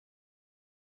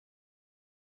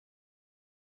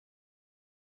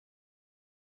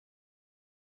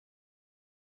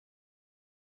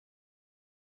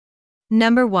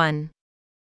Number 1.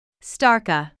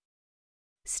 Starka.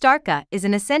 Starka is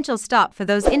an essential stop for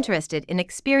those interested in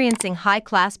experiencing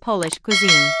high-class Polish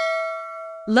cuisine.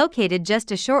 Located just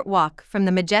a short walk from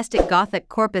the majestic Gothic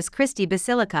Corpus Christi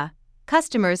Basilica,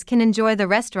 customers can enjoy the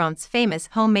restaurant's famous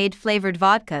homemade flavored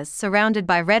vodkas surrounded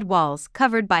by red walls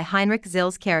covered by Heinrich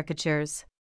Zill's caricatures.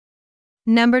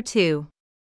 Number 2.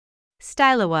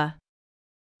 Stylowa.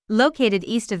 Located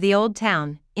east of the Old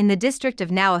Town, in the district of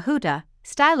Nowa Huta,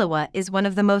 Stylowa is one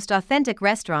of the most authentic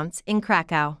restaurants in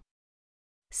Kraków.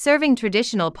 Serving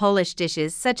traditional Polish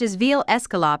dishes such as veal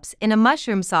escalops in a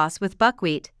mushroom sauce with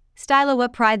buckwheat,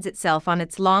 Stylowa prides itself on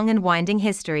its long and winding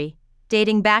history,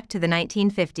 dating back to the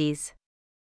 1950s.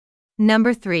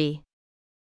 Number 3.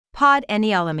 Pod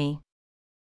Aniolami.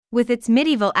 With its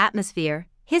medieval atmosphere,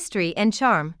 history and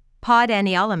charm, Pod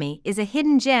Aniolami is a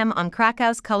hidden gem on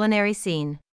Krakow's culinary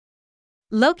scene.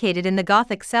 Located in the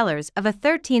Gothic cellars of a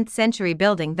 13th-century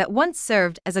building that once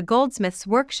served as a goldsmith's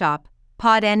workshop,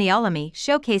 Pod Aniolami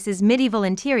showcases medieval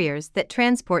interiors that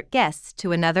transport guests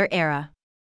to another era.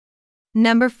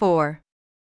 Number 4.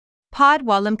 Pod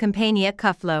Walam Campania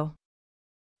Kuflo.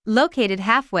 Located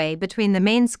halfway between the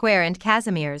main square and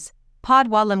Kazimierz, Pod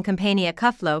Walam Campania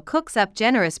Kuflo cooks up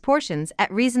generous portions at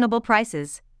reasonable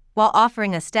prices, while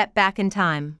offering a step back in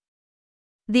time.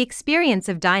 The experience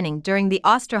of dining during the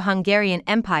Austro-Hungarian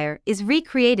Empire is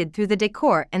recreated through the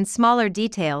decor and smaller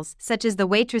details such as the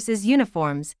waitresses'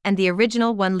 uniforms and the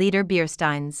original 1-liter beer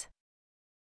steins.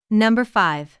 Number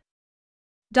 5.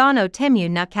 Dono Temu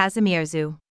na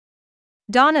Kazimierzu.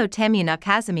 Dono Temu na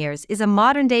Kazimierz is a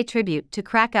modern-day tribute to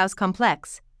Krakow's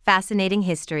complex, fascinating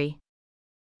history.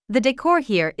 The decor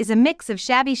here is a mix of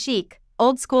shabby chic,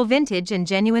 old-school vintage and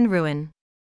genuine ruin.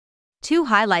 Two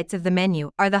highlights of the menu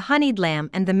are the honeyed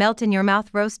lamb and the melt-in-your-mouth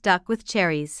roast duck with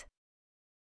cherries.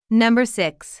 Number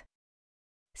 6.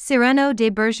 Cyrano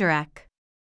de Bergerac.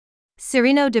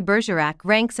 Cyrano de Bergerac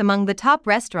ranks among the top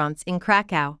restaurants in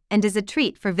Kraków and is a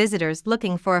treat for visitors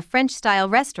looking for a French-style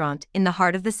restaurant in the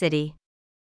heart of the city.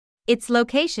 Its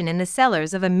location in the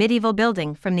cellars of a medieval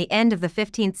building from the end of the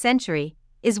 15th century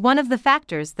is one of the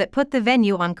factors that put the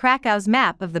venue on Krakow's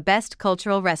map of the best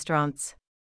cultural restaurants.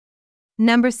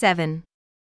 Number 7.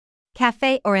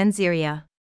 Café Oranżeria.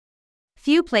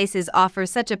 Few places offer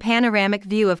such a panoramic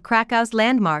view of Krakow's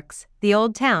landmarks, the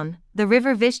Old Town, the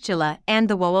River Vistula and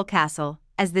the Wawel Castle,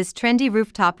 as this trendy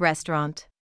rooftop restaurant.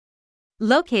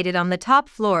 Located on the top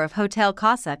floor of Hotel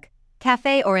Kossuth,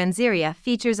 Café Oranżeria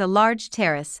features a large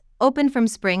terrace, open from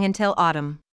spring until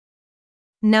autumn.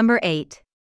 Number 8.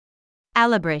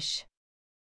 Alebrish.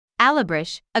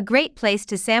 Alebrish, a great place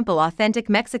to sample authentic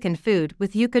Mexican food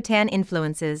with Yucatan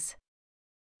influences.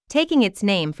 Taking its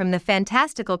name from the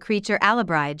fantastical creature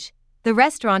alebrije, the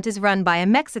restaurant is run by a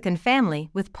Mexican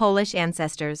family with Polish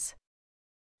ancestors.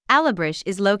 Alebrish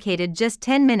is located just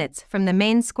 10 minutes from the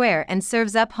main square and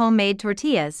serves up homemade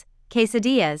tortillas,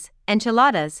 quesadillas,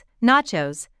 enchiladas,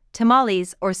 nachos,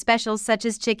 tamales or specials such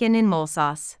as chicken in mole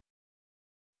sauce.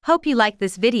 Hope you liked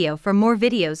this video. For more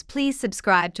videos please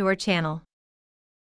subscribe to our channel.